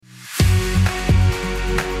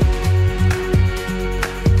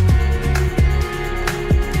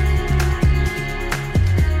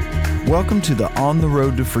Welcome to the On the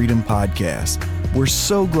Road to Freedom podcast. We're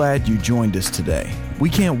so glad you joined us today. We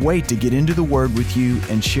can't wait to get into the Word with you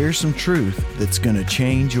and share some truth that's going to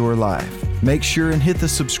change your life. Make sure and hit the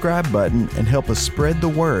subscribe button and help us spread the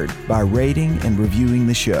word by rating and reviewing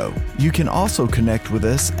the show. You can also connect with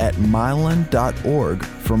us at mylan.org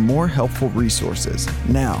for more helpful resources.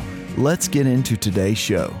 Now, let's get into today's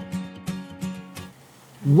show.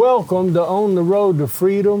 Welcome to On the Road to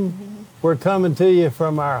Freedom. We're coming to you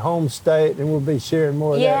from our home state, and we'll be sharing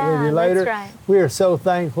more of that with you later. That's right. We are so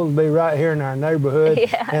thankful to be right here in our neighborhood,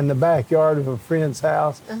 in the backyard of a friend's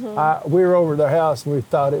house. We were over at their house, and we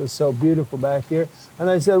thought it was so beautiful back here. And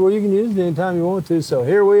they said, well, you can use it anytime you want to. So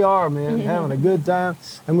here we are, man, having a good time.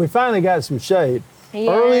 And we finally got some shade. Yes,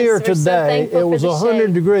 Earlier we're so today, thankful it for was the 100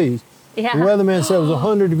 shade. degrees. Yeah. The weatherman said it was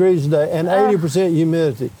 100 degrees today and 80%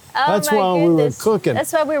 humidity. That's my why we were goodness. cooking.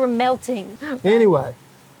 That's why we were melting. Anyway,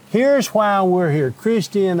 here's why we're here.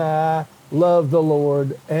 Christy and I love the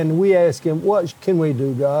Lord, and we ask Him, what can we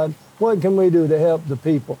do, God? What can we do to help the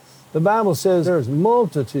people? The Bible says there's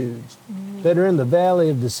multitudes that are in the valley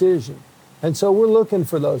of decision. And so we're looking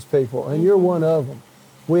for those people, and you're one of them.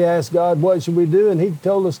 We asked God, what should we do? And He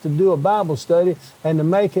told us to do a Bible study and to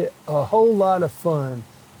make it a whole lot of fun.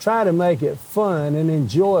 Try to make it fun and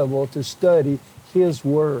enjoyable to study His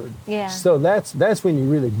Word. Yeah. So that's when you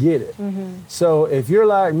really get it. So if you're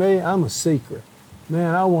like me, I'm a seeker.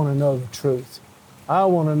 Man, I want to know the truth. I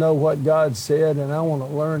want to know what God said, and I want to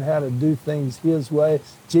learn how to do things His way.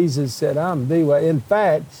 Jesus said, I'm the way. In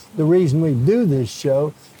fact, the reason we do this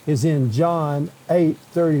show is in John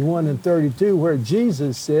 8:31 and 32, where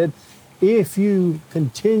Jesus said, if you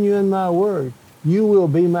continue in my word, you will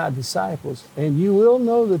be my disciples, and you will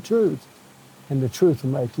know the truth, and the truth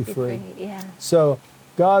will make you free. Yeah. So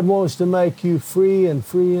God wants to make you free and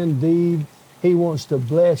free indeed. He wants to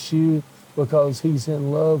bless you because He's in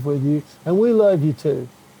love with you, and we love you too.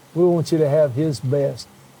 We want you to have His best.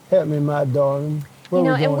 Help me, my darling. Where we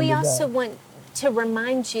And going we today? also want to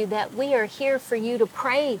remind you that we are here for you to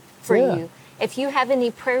pray for Yeah. you. If you have any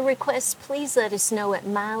prayer requests, please let us know at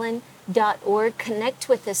mylan.org. Connect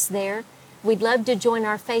with us there. We'd love to join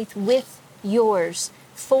our faith with yours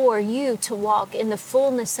for you to walk in the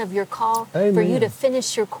fullness of your call, for you Amen. to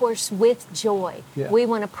finish your course with joy. Yeah. We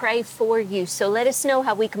want to pray for you. So let us know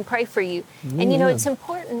how we can pray for you. And you know, it's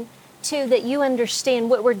important too that you understand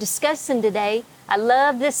what we're discussing today. I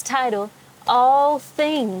love this title, All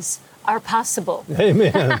Things Are Possible.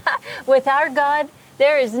 Amen. With our God,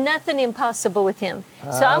 there is nothing impossible with Him.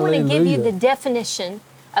 So I want to give you Hallelujah. the definition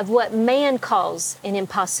of what man calls an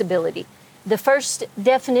impossibility. The first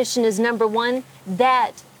definition is number one,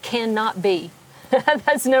 that cannot be.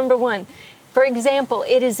 That's number one. For example,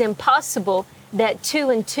 it is impossible that 2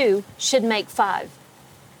 and 2 should make 5.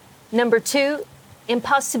 Number two,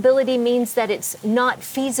 impossibility means that it's not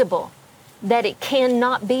feasible, that it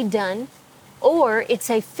cannot be done, or it's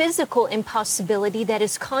a physical impossibility that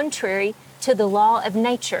is contrary to the law of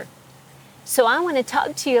nature. So I want to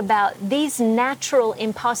talk to you about these natural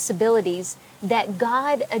impossibilities that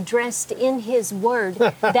God addressed in His Word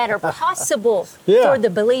that are possible Yeah. for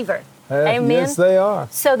the believer. Amen? Yes, they are.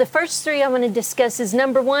 So the first three I want to discuss is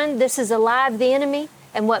number one, this is alive, the enemy,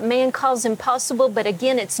 and what man calls impossible, but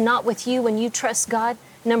again, it's not with you when you trust God.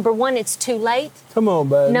 Number one, it's too late. Come on,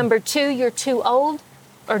 baby. Number two, you're too old.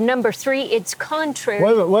 Or number three, it's contrary.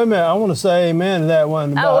 Wait a minute. I want to say amen to that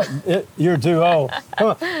one about you're too old.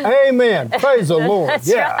 Come on. Amen. Praise the Lord. That's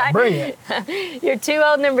yeah, right. bring it. You're too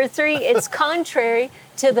old. Number three, it's contrary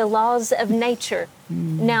to the laws of nature.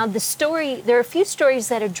 Now, there are a few stories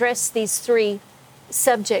that address these three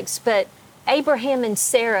subjects, but Abraham and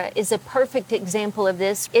Sarah is a perfect example of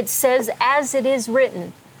this. It says, as it is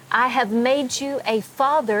written, I have made you a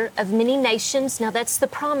father of many nations. Now, that's the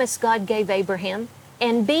promise God gave Abraham.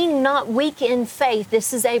 And being not weak in faith,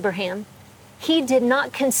 this is Abraham, he did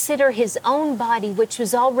not consider his own body, which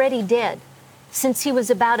was already dead, since he was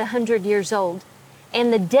about 100 years old,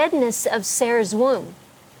 and the deadness of Sarah's womb.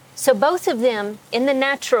 So both of them, in the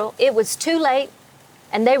natural, it was too late,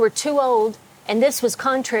 and they were too old, and this was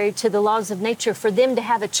contrary to the laws of nature for them to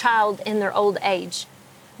have a child in their old age.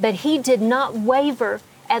 But he did not waver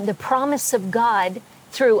at the promise of God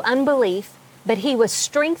through unbelief, but he was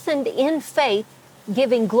strengthened in faith,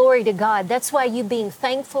 giving glory to God. That's why you being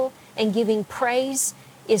thankful and giving praise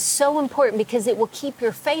is so important, because it will keep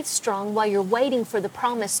your faith strong while you're waiting for the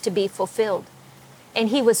promise to be fulfilled. And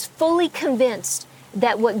he was fully convinced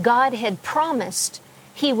that what God had promised,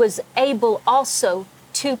 he was able also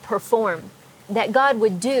to perform, that God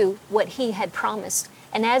would do what he had promised.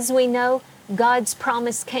 And as we know, God's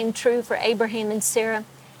promise came true for Abraham and Sarah,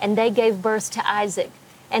 and they gave birth to Isaac.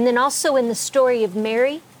 And then also in the story of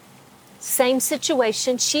Mary, same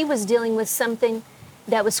situation. She was dealing with something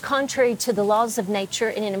that was contrary to the laws of nature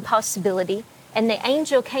and an impossibility. And the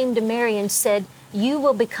angel came to Mary and said, you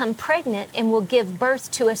will become pregnant and will give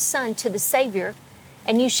birth to a son, to the Savior,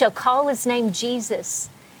 and you shall call his name Jesus.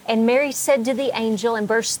 And Mary said to the angel in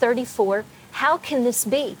verse 34, how can this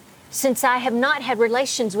be, since I have not had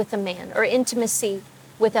relations with a man or intimacy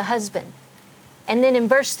with a husband? And then in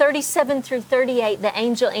verse 37 through 38, the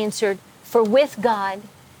angel answered, for with God,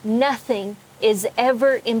 nothing is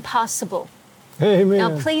ever impossible. Amen.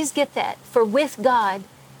 Now, please get that. For with God,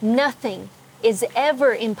 nothing is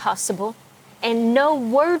ever impossible, and no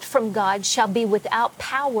word from God shall be without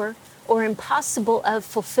power or impossible of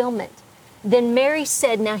fulfillment. Then Mary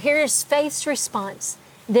said, now here is faith's response.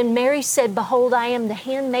 Then Mary said, behold, I am the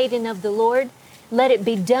handmaiden of the Lord. Let it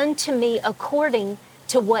be done to me according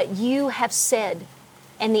to what you have said.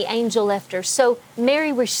 And the angel left her. So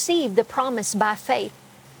Mary received the promise by faith.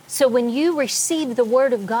 So when you receive the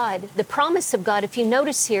word of God, the promise of God, if you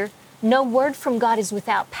notice here, no word from God is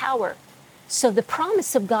without power. So the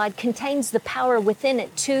promise of God contains the power within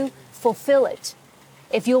it to fulfill it,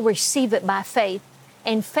 if you'll receive it by faith.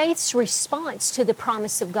 And faith's response to the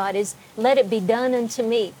promise of God is, let it be done unto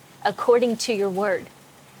me according to your word.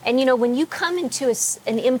 And you know, when you come into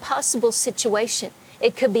an impossible situation,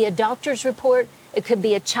 it could be a doctor's report, it could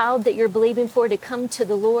be a child that you're believing for to come to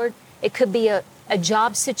the Lord, it could be a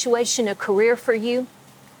job situation, a career for you.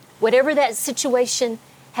 Whatever that situation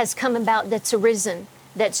has come about that's arisen,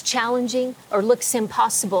 that's challenging or looks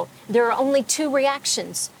impossible, there are only two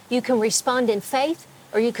reactions. You can respond in faith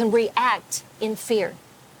or you can react in fear.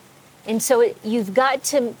 And so you've got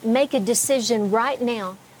to make a decision right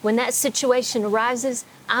now. When that situation arises,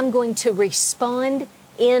 I'm going to respond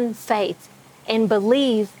in faith and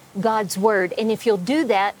believe God's word. And if you'll do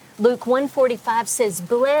that, Luke 1:45 says,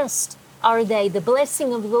 blessed are they. The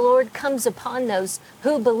blessing of the Lord comes upon those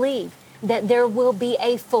who believe that there will be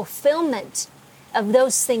a fulfillment of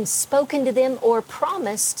those things spoken to them or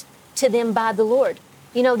promised to them by the Lord.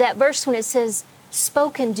 You know, that verse when it says,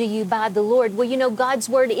 spoken to you by the Lord, well, you know, God's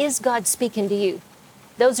word is God speaking to you.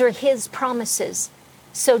 Those are his promises.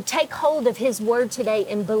 So take hold of his word today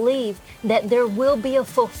and believe that there will be a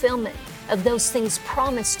fulfillment of those things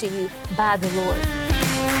promised to you by the Lord.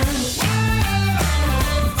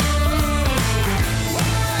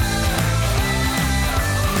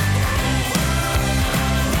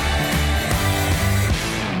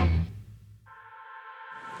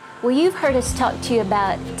 Well, you've heard us talk to you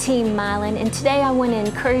about Team Mylon, and today I want to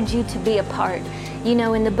encourage you to be a part. You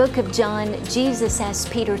know, in the book of John, Jesus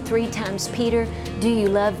asked Peter 3 times, Peter, do you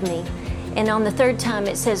love me? And on the third time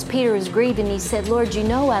it says Peter was grieved and he said, Lord, you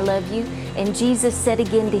know I love you. And Jesus said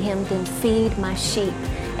again to him, then feed my sheep.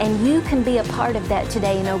 And you can be a part of that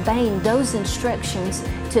today in obeying those instructions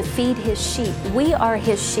to feed his sheep. We are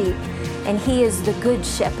his sheep, and he is the good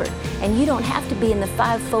shepherd. And you don't have to be in the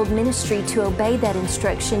fivefold ministry to obey that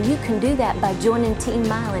instruction. You can do that by joining Team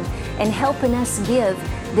Mylon and helping us give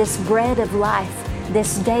this bread of life,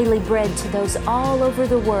 this daily bread to those all over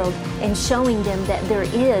the world, and showing them that there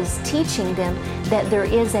is, teaching them that there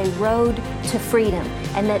is a road to freedom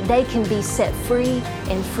and that they can be set free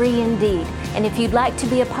and free indeed. And if you'd like to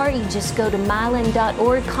be a part, you just go to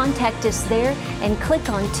mylon.org, contact us there, and click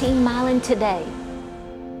on Team Mylon today.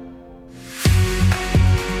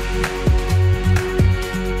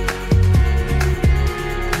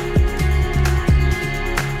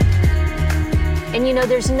 And you know,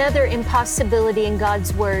 there's another impossibility in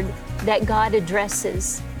God's word that God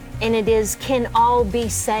addresses, and it is, can all be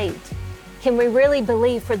saved? Can we really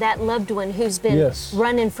believe for that loved one who's been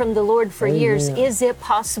running from the Lord for years? Is it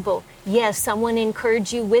possible? Yes, I want to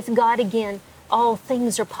encourage you with God again. All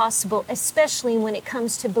things are possible, especially when it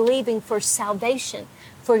comes to believing for salvation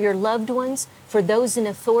for your loved ones, for those in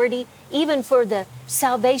authority, even for the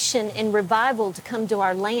salvation and revival to come to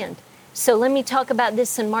our land. So let me talk about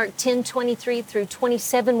this in Mark 10:23 through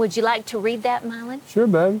 27. Would you like to read that, Mylon? Sure,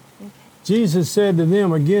 baby. Okay. Jesus said to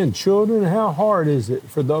them again, children, how hard is it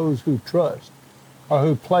for those who trust or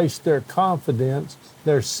who place their confidence,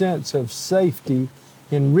 their sense of safety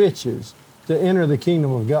in riches to enter the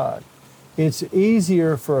kingdom of God? It's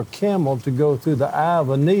easier for a camel to go through the eye of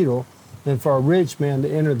a needle than for a rich man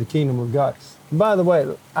to enter the kingdom of God. And by the way,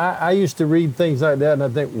 I used to read things like that and I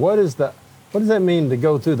think, what does that mean to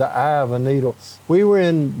go through the eye of a needle? We were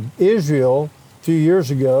in Israel a few years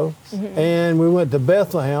ago, and we went to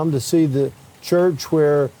Bethlehem to see the church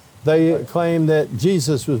where they claim that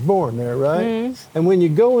Jesus was born there, right? And when you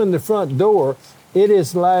go in the front door, it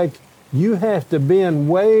is like you have to bend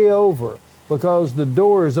way over because the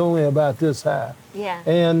door is only about this high. Yeah.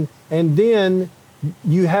 And then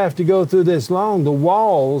you have to go through this long. The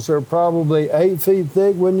walls are probably 8 feet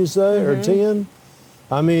thick, wouldn't you say, or 10?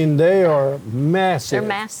 I mean, they are massive. They're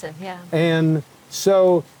massive, yeah. And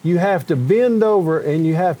so you have to bend over and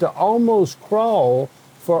you have to almost crawl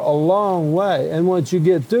for a long way. And once you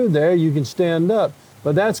get through there, you can stand up.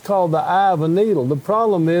 But that's called the eye of a needle. The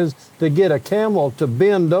problem is to get a camel to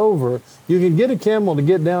bend over. You can get a camel to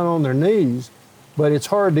get down on their knees, but it's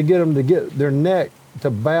hard to get them to get their neck to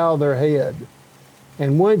bow their head.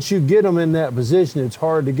 And once you get them in that position, it's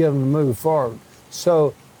hard to get them to move forward.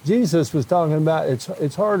 So Jesus was talking about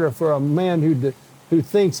it's harder for a man who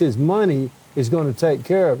thinks his money is going to take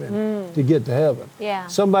care of him to get to heaven. Yeah.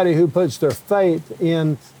 Somebody who puts their faith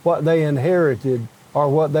in what they inherited or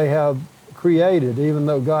what they have created, even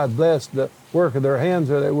though God blessed the work of their hands,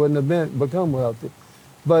 or they wouldn't have become wealthy.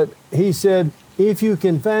 But he said, if you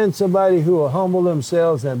can find somebody who will humble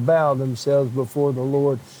themselves and bow themselves before the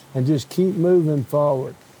Lord and just keep moving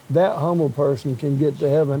forward, that humble person can get to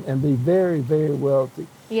heaven and be very, very wealthy.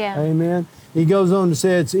 Yeah. Amen. He goes on to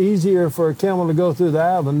say it's easier for a camel to go through the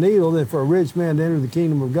eye of a needle than for a rich man to enter the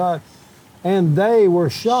kingdom of God. And they were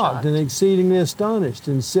shocked and exceedingly astonished,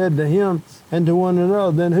 and said to him and to one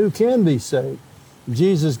another, then who can be saved?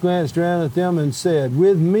 Jesus glanced around at them and said,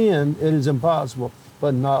 with men it is impossible,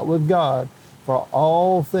 but not with God, for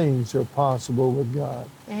all things are possible with God.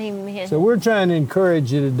 Amen. So we're trying to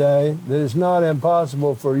encourage you today that it's not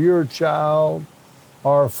impossible for your child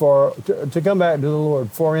or to come back to the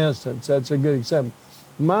Lord. For instance, that's a good example.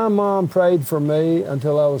 My mom prayed for me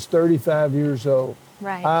until I was 35 years old.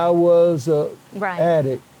 Right. I was an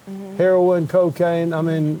addict, heroin, cocaine. I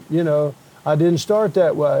mean, I didn't start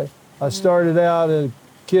that way. I started out as a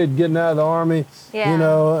kid getting out of the Army,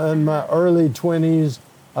 in my early 20s.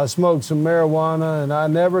 I smoked some marijuana, and I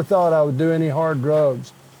never thought I would do any hard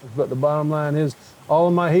drugs. But the bottom line is, all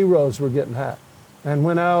of my heroes were getting high. And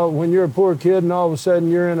when you're a poor kid and all of a sudden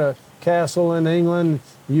you're in a castle in England,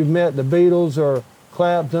 you've met the Beatles or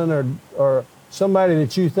Clapton or somebody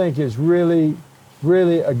that you think is really,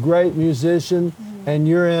 really a great musician, and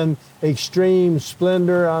you're in extreme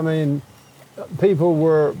splendor. I mean,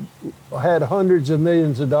 people had hundreds of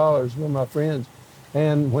millions of dollars with my friends.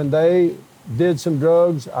 And when they did some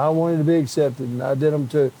drugs, I wanted to be accepted, and I did them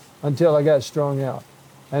too until I got strung out.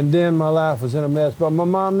 And then my life was in a mess. But my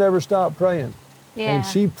mom never stopped praying. Yeah. And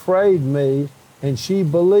she prayed me, and she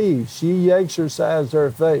believed. She exercised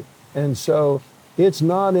her faith. And so it's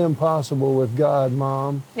not impossible with God,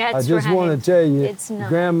 Mom. That's I just right. want to tell you, It's not.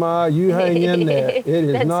 Grandma, you hang in there. It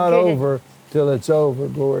is That's not good. over till it's over.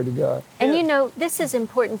 Glory to God. And this is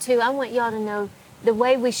important too. I want y'all to know the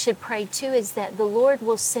way we should pray too is that the Lord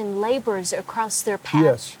will send laborers across their path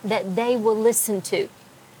Yes. that they will listen to.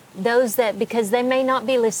 Because they may not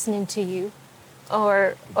be listening to you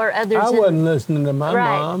or others. I wasn't listening to my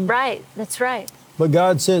mom. Right, that's right. But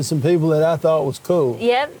God sent some people that I thought was cool.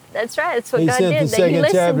 Yep, that's right. That's what He God sent did. the that you second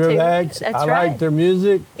listened chapter to. of Acts. That's I right. liked their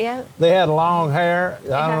music. Yeah. They had long hair.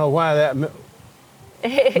 I don't know why that made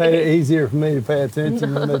it easier for me to pay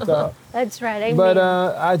attention than they thought. That's right. Amen. But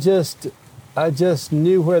I just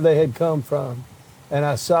knew where they had come from. And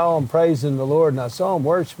I saw them praising the Lord, and I saw them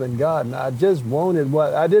worshiping God. And I just wanted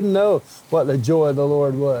I didn't know what the joy of the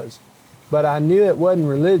Lord was. But I knew it wasn't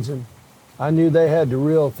religion. I knew they had the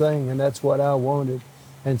real thing, and that's what I wanted.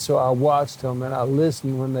 And so I watched them, and I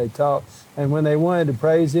listened when they talked. And when they wanted to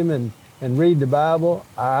praise Him and read the Bible,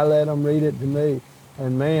 I let them read it to me.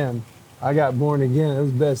 And man, I got born again. It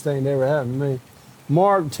was the best thing that ever happened to me.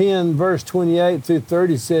 Mark 10, verse 28 through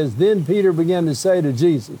 30 says, then Peter began to say to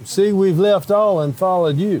Jesus, see, we've left all and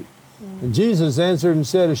followed you. And Jesus answered and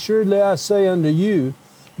said, assuredly I say unto you,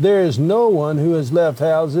 there is no one who has left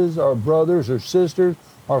houses or brothers or sisters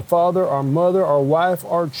or father or mother or wife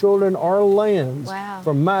or children or lands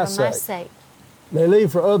for my sake. They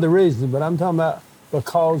leave for other reasons, but I'm talking about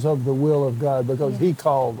because of the will of God, because He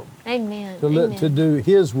called them. Amen. To do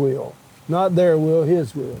His will, not their will,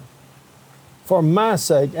 His will. For my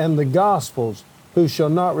sake and the gospel's, who shall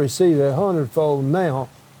not receive 100-fold now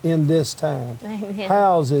in this time. Amen.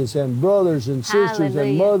 Houses and brothers and sisters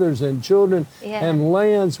and mothers and children and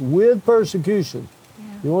lands with persecution. Yeah.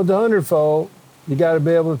 You want the 100-fold, you got to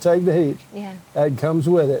be able to take the heat. Yeah. That comes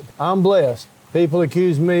with it. I'm blessed. People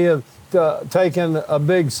accuse me of taking a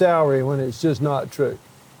big salary when it's just not true.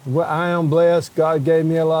 I am blessed. God gave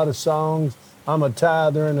me a lot of songs. I'm a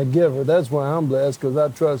tither and a giver. That's why I'm blessed, because I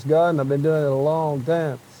trust God, and I've been doing it a long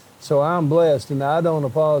time. So I'm blessed, and I don't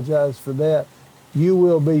apologize for that. You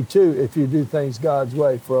will be too if you do things God's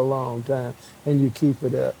way for a long time and you keep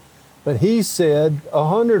it up. But he said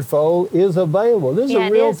 100-fold is available. This is a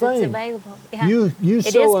real thing. It's available. Yeah. You It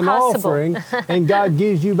sow is an possible. offering, and God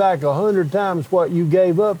gives you back 100 times what you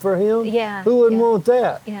gave up for Him. Yeah, Who wouldn't yeah. want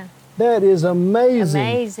that? Yeah. That is amazing.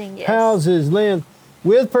 Amazing, yes. Houses, land,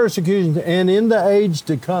 with persecution, and in the age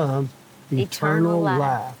to come, eternal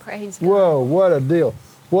life. Praise God. Whoa, what a deal.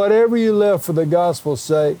 Whatever you left for the gospel's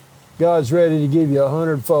sake, God's ready to give you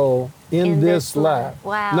 100-fold in this life.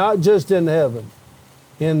 Wow. Not just in heaven,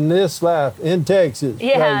 in this life, in Texas.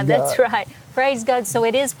 Yeah, Praise that's God. right. Praise God. So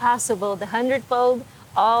it is possible. The 100-fold,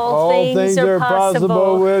 all All things are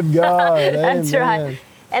possible. with God. That's Amen. right.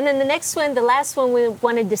 And then the next one, the last one we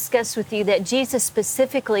want to discuss with you that Jesus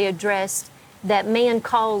specifically addressed that man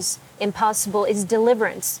calls impossible is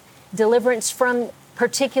deliverance. Deliverance from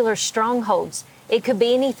particular strongholds. It could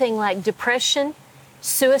be anything like depression,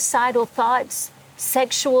 suicidal thoughts,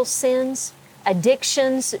 sexual sins,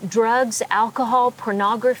 addictions, drugs, alcohol,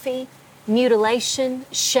 pornography, mutilation,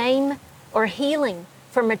 shame, or healing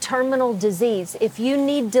from a terminal disease. If you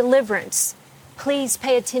need deliverance, please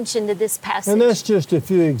pay attention to this passage. And that's just a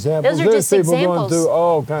few examples. Those are There's just people examples. going through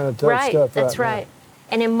all kind of tough Right, stuff that's right right.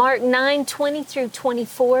 And in Mark 9:20 through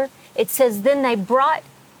 24, it says, Then they brought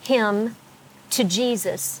him to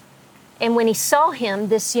Jesus. And when he saw him,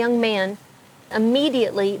 this young man,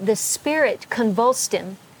 immediately the spirit convulsed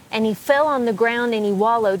him, and he fell on the ground and he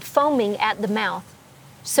wallowed, foaming at the mouth.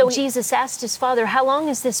 So Jesus asked his father, How long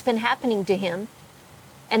has this been happening to him?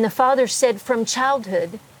 And the father said, From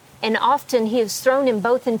childhood, and often he has thrown him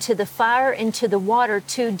both into the fire and to the water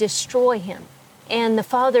to destroy him. And the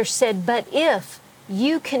father said, But if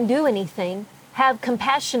you can do anything, have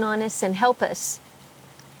compassion on us and help us.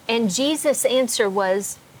 And Jesus' answer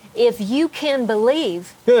was, If you can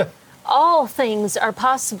believe, now. all things are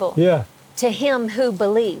possible Yeah. to him who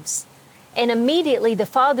believes. And immediately the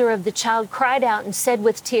father of the child cried out and said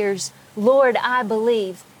with tears, Lord, I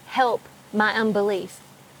believe, help my unbelief.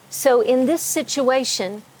 So in this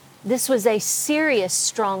situation, this was a serious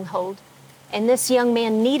stronghold, and this young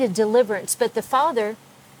man needed deliverance. But the father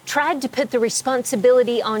tried to put the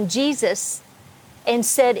responsibility on Jesus and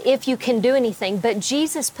said, if you can do anything. But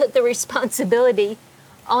Jesus put the responsibility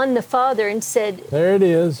on the father and said, There it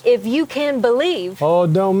is. if you can believe. Oh,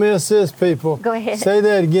 don't miss this, people. Go ahead. Say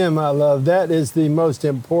that again, my love. That is the most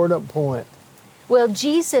important point. Well,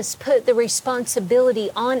 Jesus put the responsibility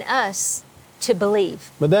on us to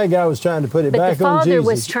believe. But that guy was trying to put it But the back on Father Jesus.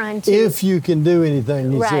 was trying to- If you can do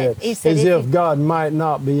anything, he Right. said. He said, as if if you- God might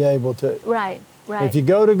not be able to. Right, right. If you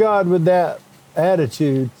go to God with that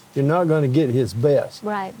attitude, you're not going to get his best.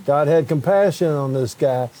 Right. God had compassion on this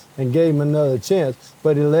guy and gave him another chance,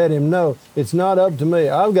 but he let him know, it's not up to me.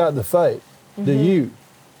 I've got the faith. Do Mm-hmm. you?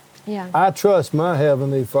 Yeah, I trust my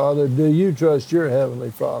Heavenly Father. Do you trust your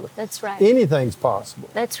Heavenly Father? that's right. Anything's possible.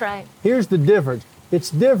 That's right. Here's the difference. It's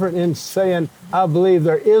different in saying, I believe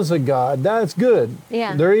there is a God. That's good.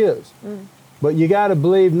 Yeah. There is. But you got to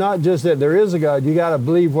believe not just that there is a God, you got to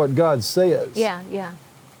believe what God says. Yeah, yeah.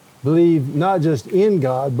 Believe not just in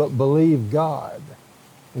God, but believe God.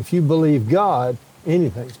 If you believe God,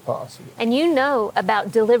 anything's possible. And you know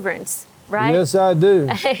about deliverance, right? Yes, I do.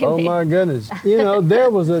 Amen. Oh, my goodness. You know, there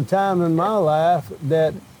was a time in my life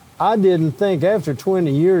that I didn't think, after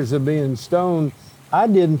 20 years of being stoned, I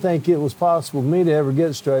didn't think it was possible for me to ever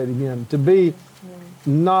get straight again, to be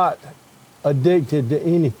not addicted to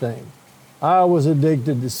anything. I was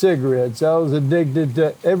addicted to cigarettes. I was addicted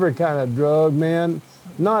to every kind of drug, man.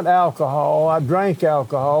 Not alcohol. I drank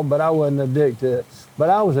alcohol, but I wasn't addicted to it. But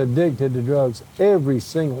I was addicted to drugs every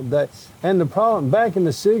single day. And the problem, back in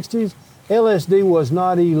the 60s, LSD was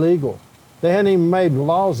not illegal. They hadn't even made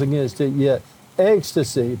laws against it yet.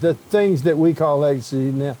 Ecstasy, the things that we call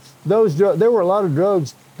ecstasy now, those drugs, there were a lot of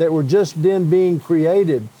drugs that were just then being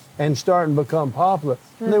created and starting to become popular.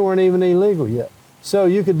 And they weren't even illegal yet. So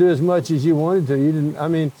you could do as much as you wanted to. You didn't, I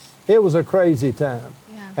mean, it was a crazy time.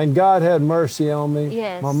 Yeah. And God had mercy on me.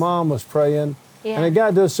 Yes. My mom was praying. Yeah. And it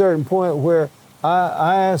got to a certain point where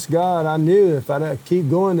I asked God, I knew if I keep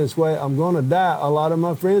going this way, I'm going to die. A lot of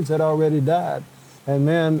my friends had already died. And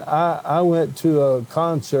man, I went to a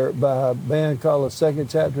concert by a band called The Second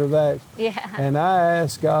Chapter of Acts. Yeah. And I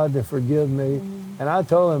asked God to forgive me. And I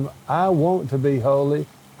told him, I want to be holy.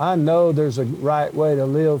 I know there's a right way to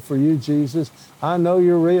live for you, Jesus. I know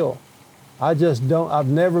you're real. I just don't, I've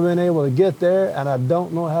never been able to get there, and I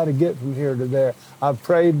don't know how to get from here to there. I've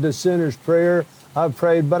prayed the sinner's prayer. I've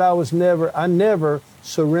prayed, but I never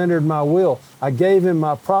surrendered my will. I gave him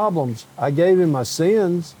my problems. I gave him my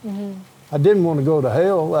sins. I didn't want to go to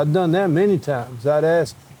hell. I'd done that many times. I'd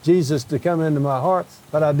asked Jesus to come into my heart,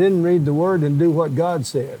 but I didn't read the Word and do what God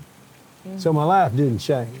said. So my life didn't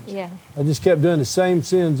change. Yeah. I just kept doing the same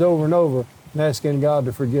sins over and over and asking God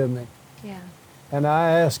to forgive me. Yeah. And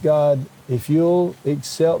I asked God, if you'll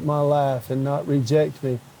accept my life and not reject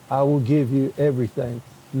me, I will give you everything.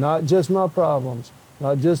 Not just my problems,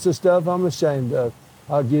 not just the stuff I'm ashamed of.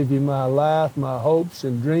 I'll give you my life, my hopes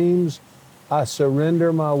and dreams. I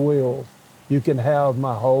surrender my will. You can have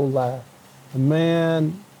my whole life. And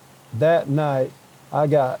man, that night, I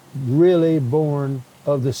got really born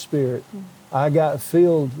of the Spirit. I got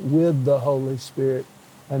filled with the Holy Spirit,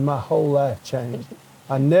 and my whole life changed.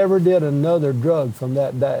 I never did another drug from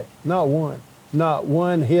that day. Not one. Not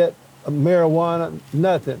one hit of marijuana,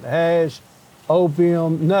 nothing. Hash,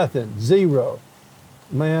 opium, nothing. Zero.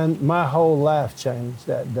 Man, my whole life changed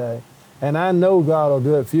that day. And I know God will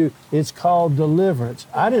do it for you. It's called deliverance.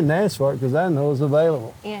 I didn't ask for it because I know it's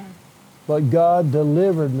available. Yeah. But God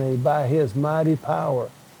delivered me by His mighty power.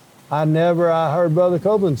 I heard Brother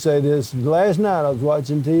Copeland say this last night. I was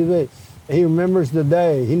watching TV. He remembers the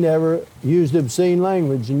day. He never used obscene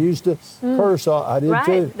language and used to curse. I did Right.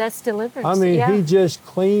 too. That's deliverance. I mean, yeah. He just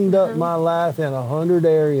cleaned up my life in 100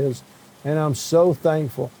 areas, and I'm so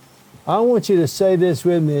thankful. I want you to say this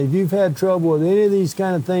with me. If you've had trouble with any of these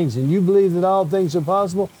kind of things and you believe that all things are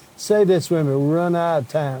possible, say this with me. We're running out of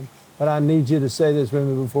time, but I need you to say this with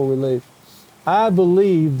me before we leave. I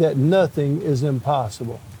believe that nothing is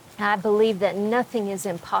impossible. I believe that nothing is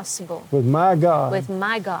impossible With my God. with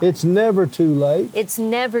my God. It's never too late. It's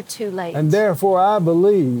never too late. And therefore I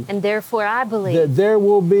believe And therefore I believe that there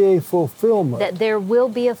will be a fulfillment that there will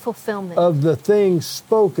be a fulfillment of the things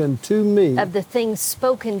spoken to me of the things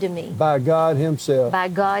spoken to me by God Himself. by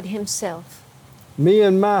God Himself. Me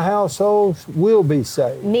and my household will be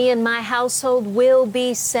saved, Me and my household will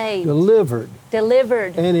be saved, delivered,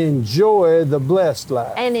 delivered, and enjoy the blessed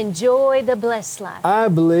life. and enjoy the blessed life. I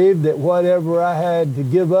believe that whatever I had to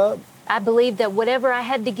give up, I believe that whatever I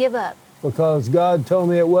had to give up because God told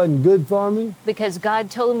me it wasn't good for me, because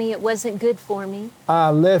God told me it wasn't good for me,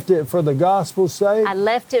 I left it for the gospel's sake. I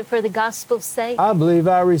left it for the gospel's sake. I believe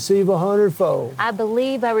I receive 100-fold I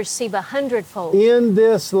believe I receive 100-fold in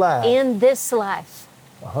this life. in this life.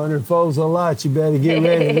 100-fold's a lot. You better get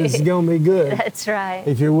ready. This is going to be good. That's right.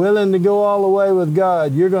 If you're willing to go all the way with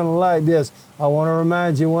God, you're going to like this. I want to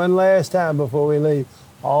remind you one last time before we leave.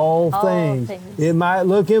 All things. It might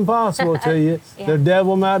look impossible to you. Yeah. The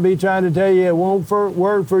devil might be trying to tell you it won't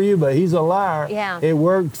work for you, but he's a liar. Yeah. It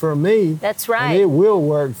worked for me. That's right. And it will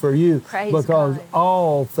work for you. Praise because God.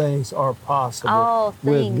 all things are possible All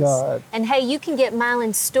things. with God. And hey, you can get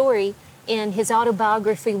Mylan's story in his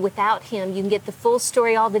autobiography, Without Him. You can get the full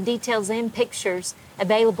story, all the details and pictures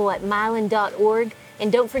available at mylan.org.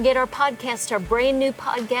 And don't forget our podcast, our brand new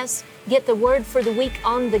podcast, Get the Word for the Week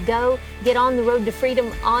on the Go. Get on the road to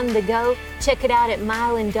freedom on the go. Check it out at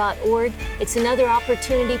mylan.org. It's another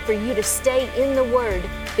opportunity for you to stay in the Word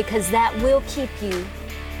because that will keep you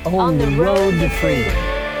on the road to freedom.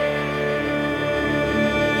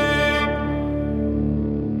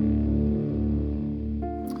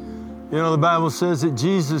 You know, the Bible says that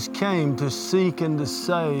Jesus came to seek and to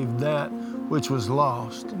save that which was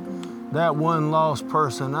lost. That one lost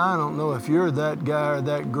person. I don't know if you're that guy or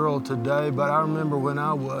that girl today, but I remember when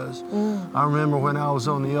I was. I remember when I was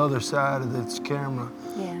on the other side of this camera.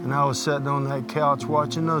 Yeah. And I was sitting on that couch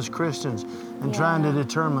watching those Christians and trying to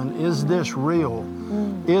determine, is this real?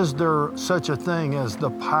 Is there such a thing as the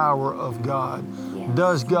power of God? Yes.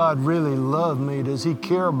 Does God really love me? Does He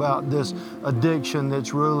care about this addiction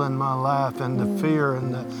that's ruling my life and the fear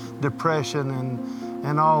and the depression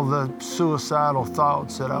and all the suicidal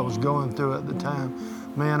thoughts that I was going through at the time?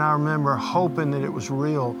 Man, I remember hoping that it was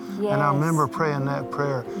real. Yes. And I remember praying that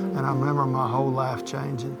prayer, and I remember my whole life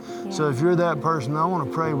changing. So if you're that person, I want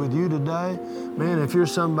to pray with you today. Man, if you're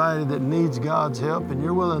somebody that needs God's help and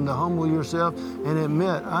you're willing to humble yourself and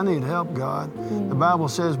admit, I need help, God. The Bible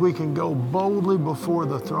says we can go boldly before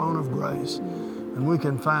the throne of grace, and we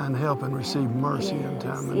can find help and receive mercy in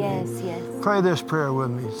time of need. Yes. Pray this prayer with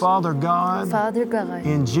me. Father God, Father God,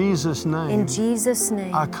 in Jesus' name, in Jesus'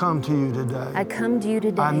 name, I come to you today. I come to you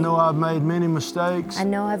today. I know I've made many mistakes. I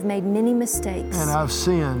know I've made many mistakes. And I've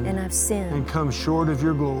sinned. And I've sinned. And come short of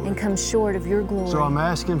your glory. And come short of your glory. So I'm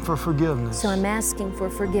asking for forgiveness. So I'm asking for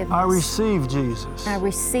forgiveness. I receive Jesus. I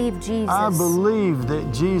receive Jesus. I believe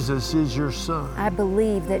that Jesus is your Son. I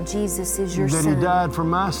believe that Jesus is your that Son. He died for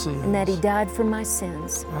my sins. And that He died for my my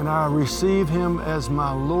sins. And I receive Him as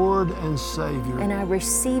my Lord and Savior. And I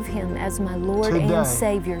receive Him as my Lord Today. and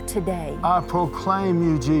Savior today. I proclaim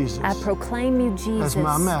You, Jesus, I proclaim You, Jesus, as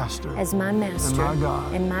my Master, as my Master, and my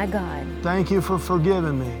God. and my God. Thank You for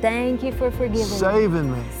forgiving me, Thank You for forgiving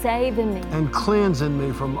saving me, me, saving me, and cleansing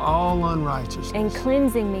me from all unrighteousness. and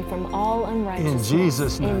cleansing me from all unrighteousness. In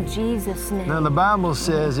Jesus' name. In Jesus' name. Now, the Bible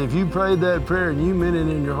says if you prayed that prayer and you meant it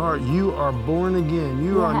in your heart, you are born again.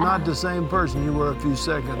 You are Yeah. not the same person you were a few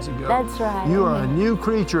seconds ago. That's right. You are a Amen. new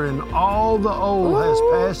creature, and all the old has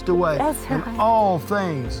Ooh, passed away. that's And right. all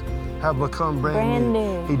things have become brand Brand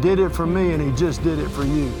new. new. He did it for me, and He just did it for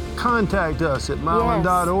you. Contact us at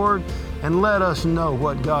mylan.org and let us know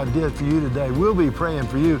what God did for you today. We'll be praying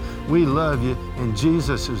for you. We love you, and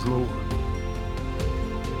Jesus is Lord.